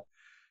 is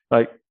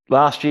like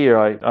last year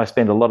I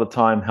spent a lot of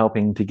time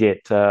helping to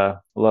get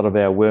a lot of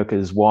our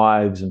workers'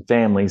 wives and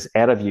families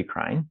out of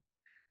Ukraine.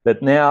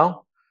 But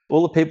now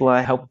all the people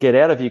I helped get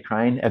out of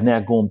Ukraine have now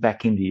gone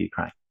back into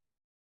Ukraine.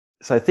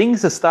 So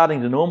things are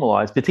starting to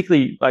normalize,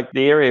 particularly like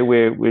the area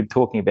where we're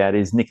talking about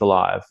is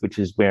Nikolaev, which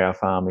is where our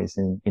farm is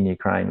in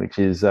Ukraine, which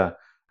is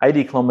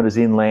 80 kilometers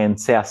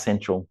inland, south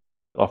central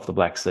off the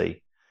Black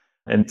Sea.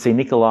 And see,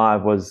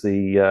 Nikolaev was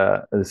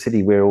the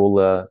city where all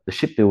the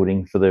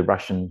shipbuilding for the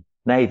Russian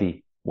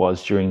Navy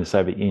was during the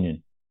Soviet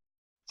Union.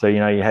 So,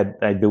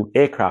 they built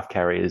aircraft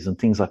carriers and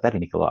things like that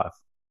in Nikolaev.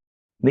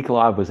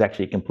 Nikolaev was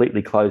actually a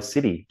completely closed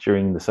city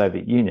during the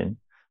Soviet Union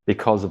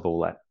because of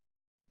all that.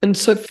 And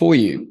so for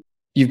you,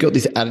 you've got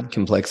this added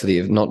complexity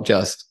of not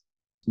just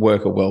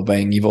worker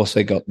well-being, you've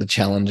also got the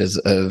challenges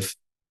of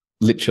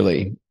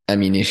literally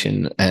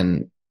ammunition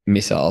and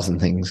missiles and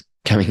things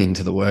coming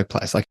into the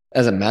workplace. Like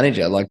as a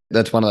manager, like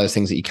that's one of those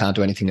things that you can't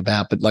do anything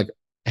about. But like,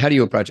 how do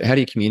you approach it? How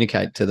do you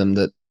communicate to them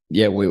that,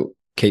 yeah, we'll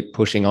keep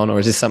pushing on? Or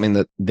is this something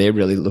that they're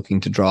really looking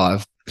to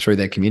drive through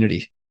their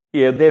community?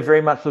 Yeah, they're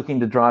very much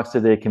looking to drive to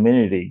their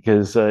community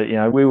because,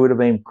 we would have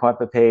been quite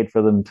prepared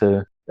for them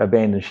to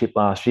abandon ship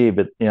last year.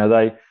 But,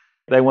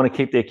 they want to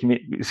keep their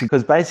community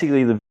because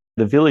basically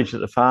the village that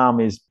the farm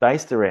is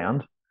based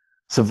around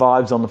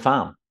survives on the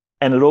farm.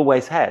 And it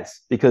always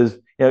has because,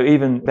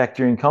 even back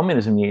during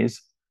communism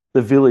years,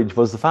 the village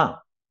was the farm.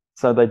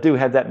 So they do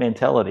have that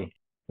mentality,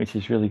 which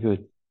is really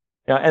good.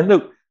 And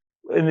look,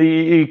 and the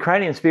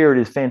Ukrainian spirit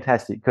is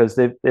fantastic because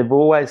they've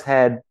always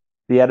had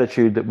the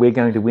attitude that we're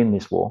going to win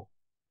this war.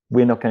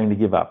 We're not going to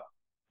give up.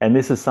 And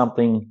this is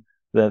something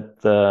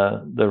that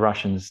the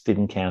Russians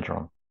didn't counter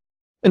on.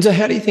 And so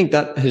how do you think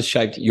that has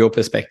shaped your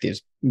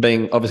perspectives,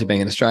 being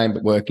an Australian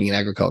but working in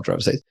agriculture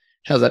overseas?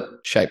 How's that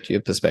shaped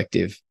your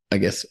perspective, I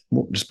guess,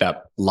 just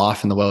about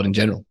life in the world in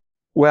general?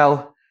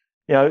 Well,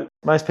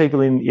 most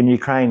people in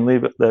Ukraine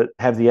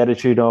have the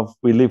attitude of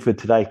we live for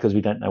today because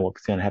we don't know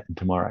what's going to happen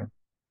tomorrow.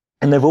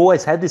 And they've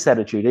always had this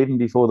attitude, even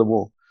before the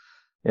war.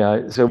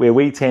 So where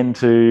we tend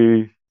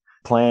to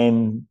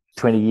plan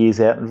 20 years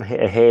out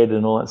ahead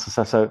and all that sort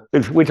of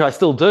stuff, which I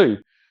still do.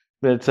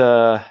 But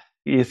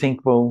you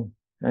think, well,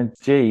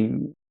 gee,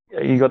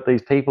 you got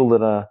these people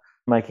that are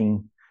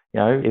making,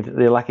 if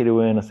they're lucky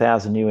to earn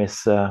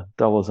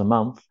 $1,000 a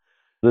month,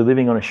 they're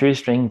living on a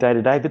shoestring day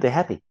to day, but they're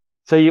happy.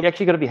 So you've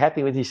actually got to be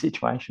happy with your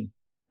situation.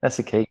 That's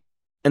the key.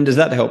 And does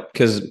that help?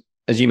 Because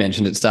as you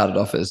mentioned, it started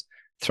off as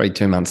 3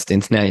 2-month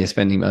stints. Now you're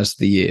spending most of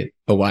the year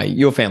away.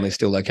 Your family's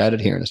still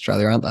located here in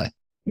Australia, aren't they?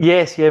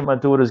 Yes, yeah. My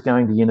daughter's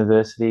going to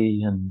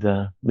university and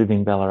live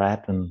in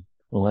Ballarat and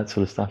all that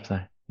sort of stuff. So,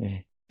 yeah.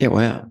 Yeah,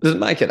 wow. Does it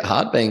make it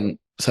hard being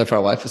so far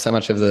away for so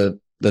much of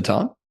the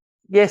time?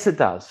 Yes, it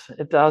does.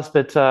 It does.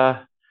 But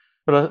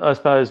I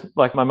suppose,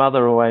 like my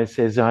mother always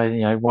says,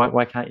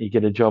 why can't you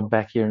get a job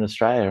back here in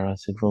Australia? And I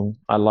said, well,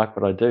 I like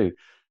what I do.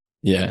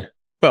 Yeah.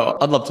 Well,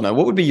 I'd love to know,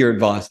 what would be your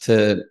advice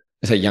to,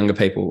 say, younger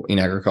people in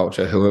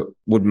agriculture who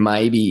would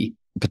maybe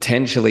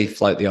potentially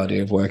float the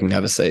idea of working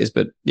overseas?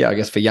 But yeah, I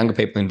guess for younger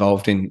people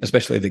involved in,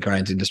 especially the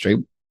grains industry,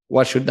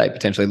 why should they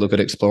potentially look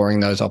at exploring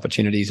those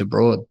opportunities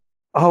abroad?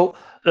 Oh,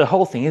 the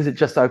whole thing is it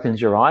just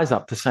opens your eyes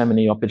up to so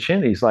many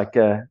opportunities. Like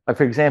for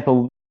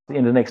example,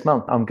 in the next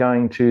month, I'm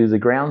going to the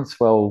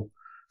Groundswell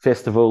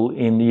Festival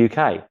in the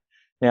UK.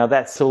 Now,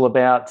 that's all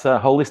about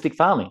holistic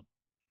farming.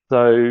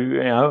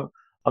 So,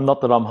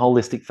 not that I'm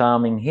holistic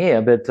farming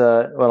here, but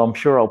well, I'm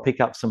sure I'll pick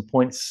up some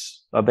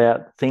points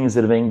about things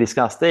that are being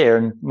discussed there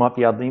and might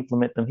be able to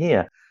implement them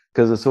here,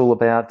 because it's all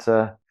about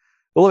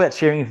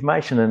sharing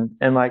information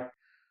and like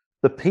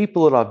the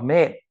people that I've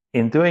met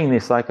in doing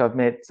this. Like I've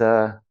met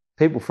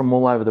people from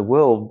all over the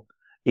world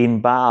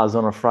in bars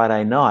on a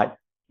Friday night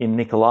in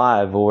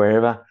Nikolaev or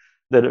wherever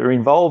that are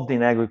involved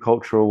in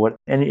agriculture or what,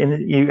 and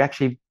you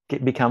actually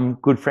become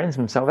good friends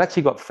with them. So I've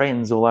actually got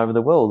friends all over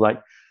the world.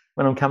 Like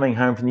when I'm coming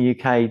home from the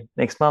UK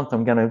next month,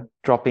 I'm going to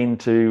drop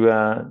into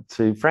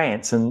to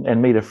France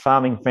and meet a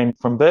farming friend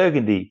from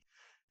Burgundy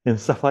and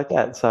stuff like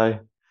that. So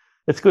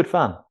it's good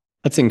fun.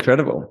 That's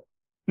incredible.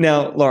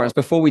 Now, Lawrence,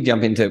 before we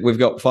jump into, we've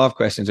got 5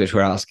 questions which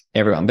we'll ask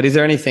everyone, but is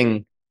there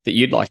anything that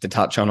you'd like to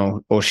touch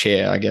on or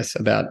share, I guess,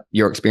 about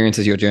your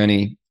experiences, your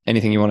journey,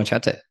 anything you want to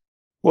chat to?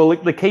 Well,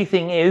 the key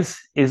thing is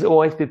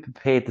always be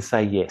prepared to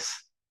say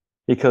yes,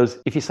 because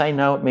if you say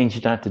no, it means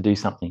you don't have to do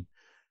something.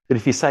 But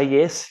if you say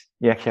yes,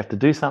 you actually have to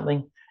do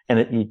something,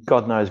 and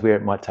God knows where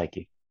it might take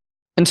you.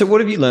 And so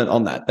what have you learned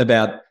on that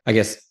about, I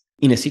guess,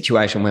 in a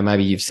situation where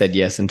maybe you've said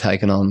yes and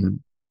taken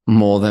on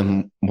more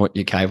than what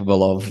you're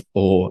capable of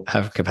or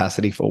have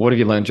capacity for? What have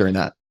you learned during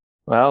that?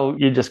 Well,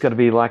 you just got to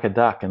be like a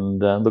duck and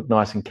look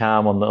nice and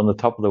calm on the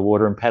top of the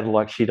water and paddle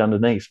like shit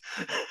underneath.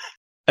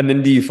 And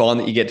then do you find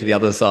that you get to the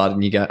other side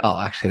and you go, oh,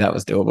 actually, that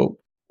was doable?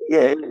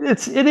 Yeah,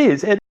 it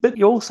is. But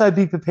you also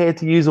be prepared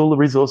to use all the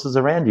resources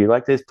around you.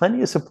 Like there's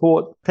plenty of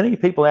support, plenty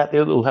of people out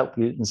there that will help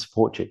you and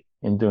support you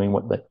in doing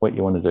what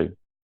you want to do.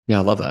 Yeah,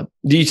 I love that.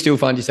 Do you still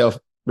find yourself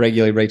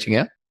regularly reaching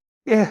out?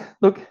 Yeah,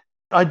 look,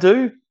 I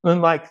do.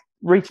 And like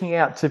reaching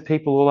out to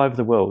people all over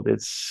the world.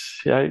 It's,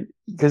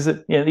 because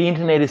the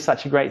internet is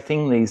such a great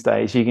thing these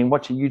days. You can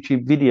watch a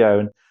YouTube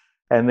video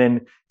and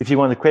then if you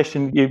want a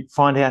question, you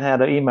find out how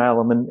to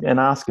email them and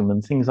ask them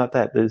and things like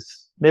that.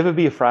 There's never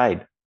be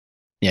afraid.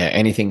 Yeah,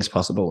 anything's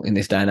possible in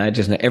this day and age,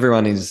 isn't it?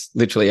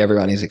 Literally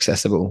everyone is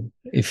accessible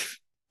if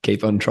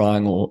keep on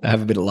trying or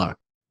have a bit of luck.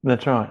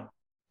 That's right.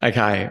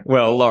 Okay.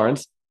 Well,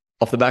 Lawrence,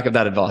 off the back of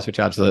that advice, which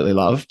I absolutely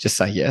love, just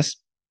say yes.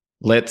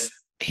 Let's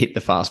hit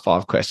the fast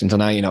 5 questions. I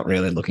know you're not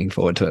really looking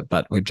forward to it,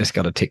 but we've just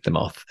got to tick them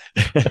off.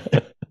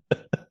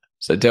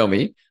 So tell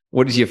me,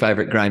 what is your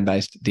favourite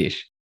grain-based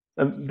dish?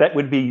 That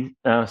would be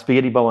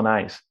spaghetti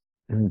bolognese.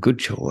 Good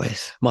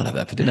choice. Might have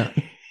that for dinner.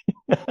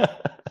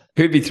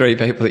 Who'd be 3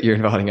 people that you're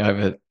inviting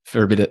over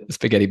for a bit of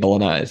spaghetti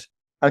bolognese?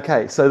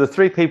 Okay, so the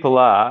 3 people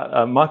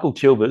are Michael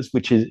Chilvers,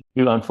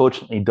 who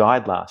unfortunately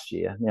died last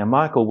year. Now,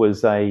 Michael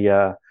was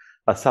a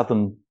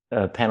Southern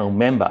Panel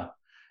member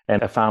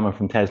and a farmer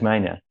from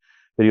Tasmania,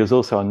 but he was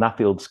also a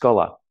Nuffield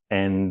scholar.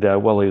 And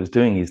while he was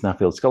doing his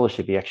Nuffield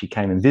scholarship, he actually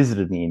came and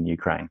visited me in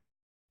Ukraine.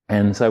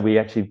 And so we're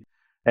actually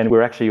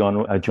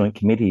on a joint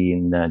committee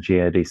in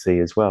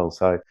GRDC as well.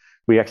 So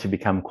we actually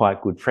become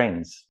quite good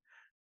friends.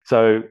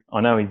 So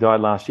I know he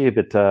died last year,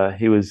 but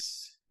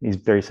he's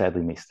very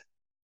sadly missed.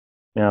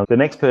 Now, the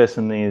next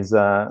person is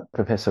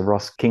Professor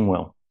Ross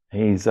Kingwell.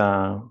 He's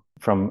from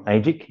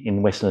AGIC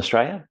in Western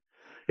Australia.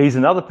 He's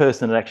another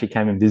person that actually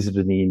came and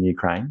visited me in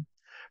Ukraine.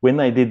 When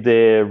they did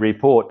their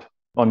report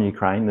on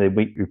Ukraine, their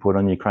week report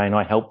on Ukraine,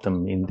 I helped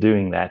them in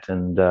doing that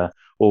and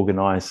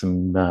organised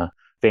some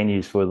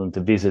venues for them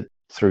to visit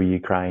through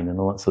Ukraine and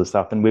all that sort of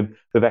stuff. And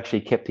we've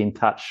actually kept in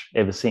touch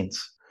ever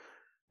since.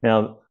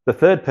 Now, the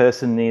third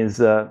person is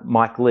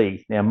Mike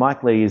Lee. Now,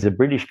 Mike Lee is a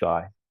British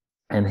guy,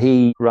 and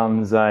he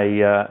runs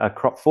a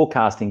crop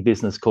forecasting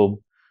business called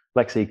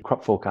Black Sea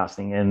Crop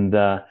Forecasting,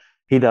 and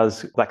he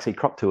does Black Sea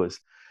crop tours.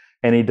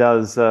 And he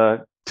does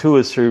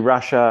tours through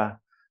Russia,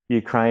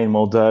 Ukraine,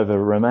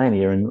 Moldova,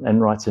 Romania,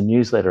 and writes a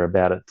newsletter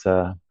about it.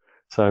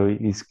 So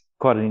he's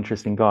quite an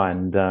interesting guy.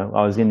 And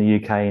I was in the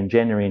UK in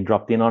January and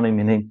dropped in on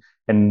him,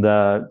 and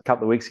a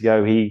couple of weeks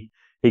ago he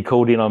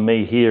called in on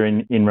me here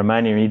in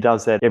Romania, and he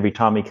does that every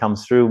time he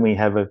comes through, and we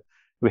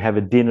have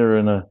a dinner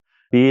and a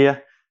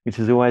beer, which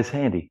is always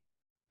handy.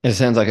 It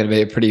sounds like it'd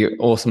be a pretty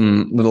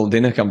awesome little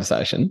dinner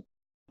conversation.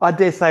 I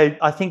dare say,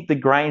 I think the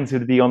grains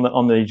would be on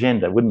the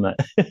agenda, wouldn't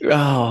it?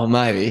 Oh,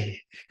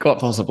 maybe. Quite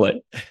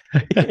possibly.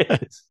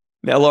 Yes.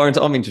 Now, Lawrence,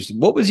 I'm interested.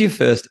 What was your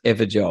first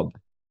ever job?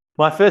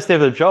 My first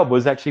ever job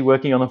was actually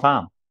working on a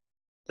farm.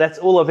 That's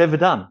all I've ever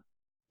done.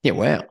 Yeah,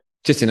 wow.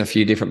 Just in a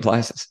few different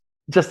places.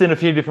 Just in a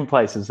few different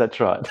places, that's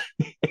right.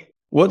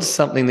 What's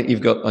something that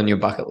you've got on your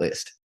bucket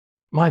list?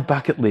 My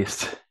bucket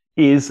list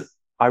is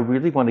I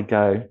really want to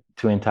go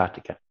to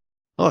Antarctica.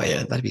 Oh,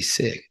 yeah, that'd be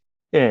sick.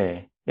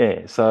 Yeah.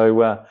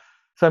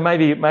 So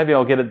maybe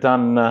I'll get it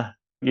done.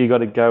 You got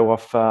to go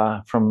off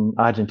from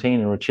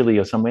Argentina or Chile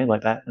or somewhere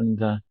like that and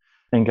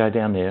go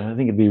down there. I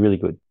think it'd be really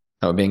good.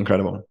 That would be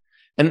incredible.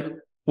 And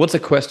what's a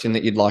question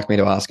that you'd like me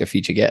to ask a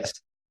future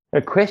guest?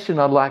 A question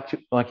I'd like you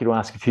to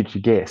ask a future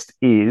guest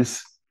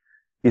is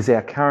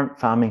our current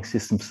farming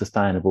system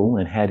sustainable,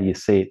 and how do you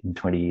see it in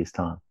 20 years'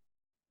 time?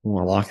 Oh,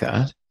 I like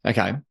that.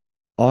 Okay.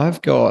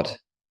 I've got a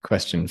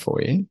question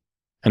for you,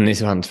 and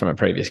this one's from a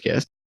previous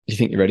guest. Do you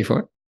think you're ready for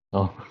it?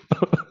 Oh,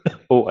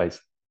 always.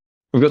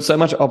 We've got so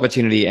much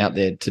opportunity out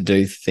there to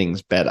do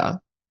things better.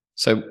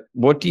 So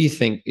what do you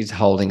think is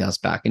holding us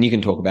back? And you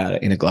can talk about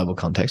it in a global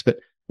context, but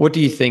what do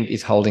you think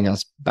is holding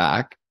us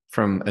back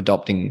from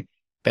adopting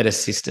better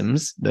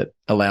systems that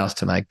allow us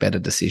to make better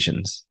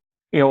decisions?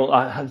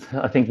 I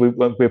think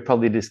we've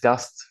probably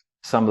discussed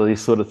some of these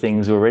sort of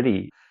things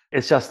already.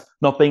 It's just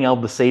not being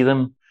able to see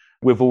them.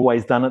 We've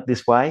always done it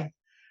this way.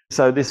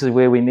 So this is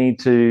where we need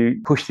to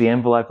push the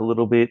envelope a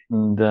little bit.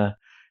 And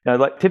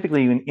like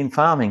typically in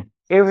farming,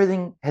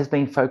 everything has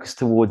been focused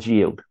towards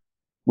yield,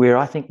 where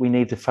I think we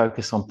need to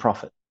focus on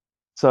profit.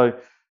 So,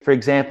 for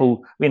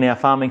example, in our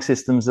farming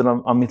systems that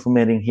I'm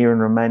implementing here in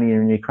Romania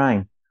and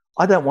Ukraine,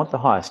 I don't want the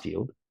highest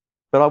yield,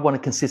 but I want a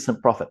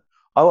consistent profit.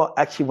 I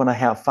actually want to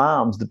have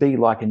farms to be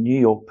like a New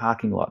York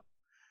parking lot.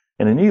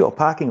 In a New York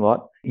parking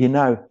lot, you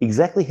know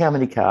exactly how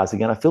many cars are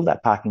going to fill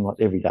that parking lot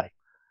every day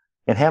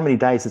and how many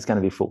days it's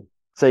going to be full.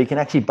 So you can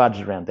actually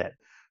budget around that.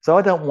 So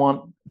I don't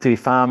want to be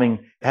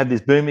farming, have this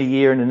boomer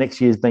year and the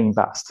next year's being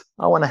bust.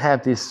 I want to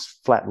have this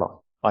flat line,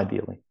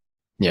 ideally.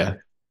 Yeah.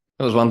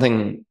 There was one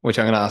thing which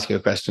I'm going to ask you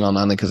a question on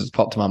only because it's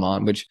popped to my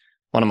mind, which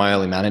one of my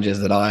early managers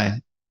that I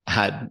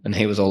had, and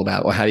he was all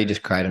about, well, how do you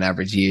just create an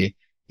average year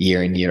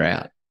in, year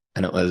out?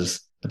 And it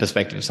was the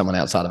perspective of someone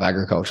outside of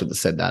agriculture that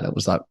said that. It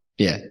was like,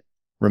 yeah,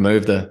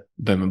 remove the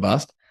boom and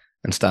bust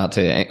and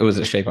it was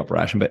a sheep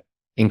operation, but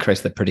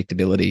increase the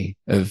predictability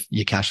of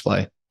your cash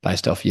flow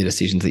based off your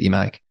decisions that you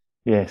make.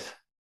 Yes.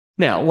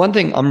 Now, one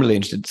thing I'm really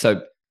interested.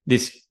 So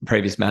this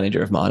previous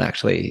manager of mine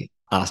actually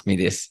asked me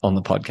this on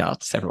the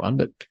podcast, to everyone,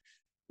 but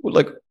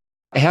look,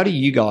 how do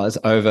you guys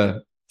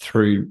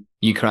through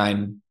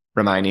Ukraine,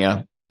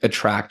 Romania,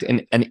 attract,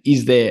 and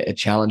is there a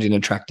challenge in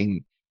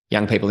attracting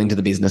young people into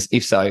the business?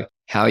 If so,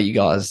 how are you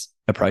guys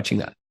approaching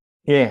that?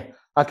 Yeah.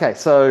 Okay.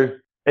 So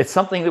it's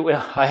something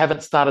that I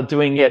haven't started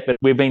doing yet, but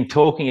we've been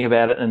talking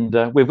about it,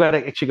 and we've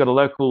actually got a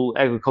local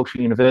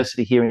agricultural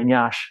university here in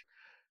Yash.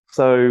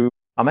 So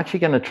I'm actually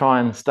going to try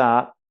and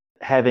start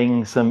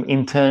having some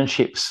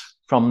internships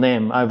from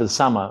them over the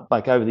summer,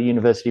 like over the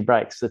university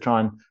breaks, to try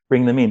and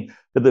bring them in.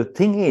 But the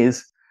thing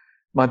is,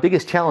 my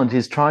biggest challenge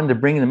is trying to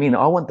bring them in.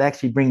 I want to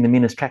actually bring them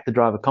in as tractor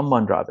driver,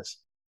 combine drivers.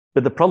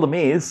 But the problem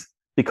is,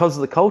 because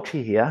of the culture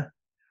here,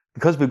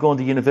 because we've gone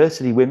to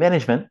university, we're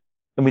management,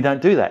 and we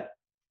don't do that.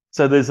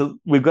 So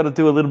we've got to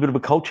do a little bit of a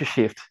culture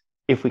shift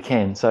if we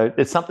can. So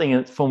it's something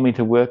that's for me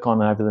to work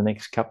on over the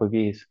next couple of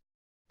years.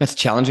 That's a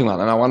challenging one.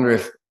 And I wonder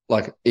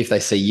if they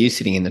see you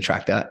sitting in the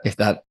tractor, if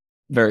that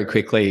very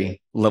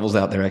quickly levels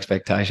out their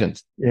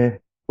expectations. Yeah.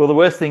 Well, the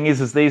worst thing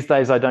is these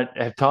days I don't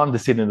have time to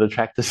sit in the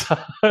tractor. So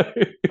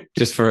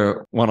just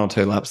for 1 or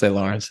 2 laps there,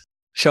 Lawrence.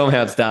 Show them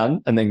how it's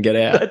done and then get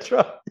out. That's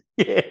right.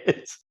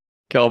 Yes.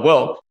 Cool.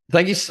 Well,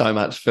 thank you so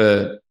much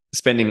for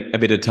spending a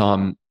bit of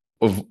time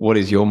of what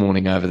is your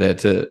morning over there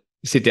to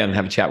sit down and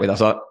have a chat with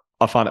us.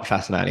 I find it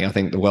fascinating. I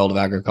think the world of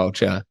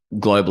agriculture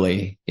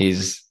globally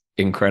is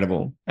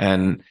incredible.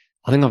 And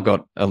I think I've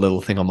got a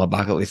little thing on my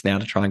bucket list now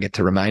to try and get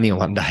to Romania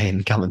one day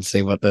and come and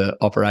see what the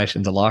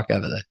operations are like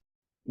over there.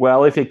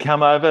 Well, if you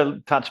come over,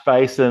 touch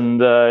base,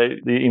 and the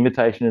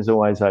invitation is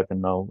always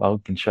open. I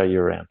can show you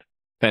around.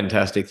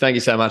 Fantastic. Thank you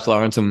so much,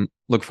 Lawrence, and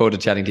look forward to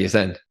chatting to you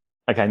soon.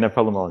 Okay, no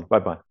problem, Ollie.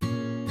 Bye-bye.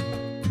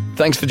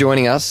 Thanks for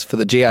joining us for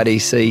the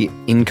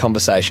GRDC In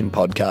Conversation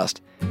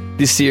podcast.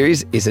 This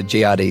series is a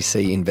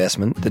GRDC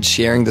investment that's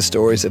sharing the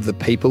stories of the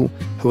people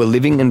who are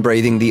living and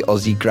breathing the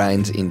Aussie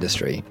grains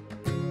industry.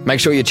 Make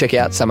sure you check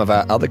out some of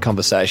our other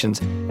conversations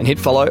and hit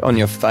follow on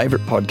your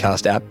favourite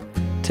podcast app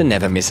to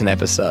never miss an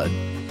episode.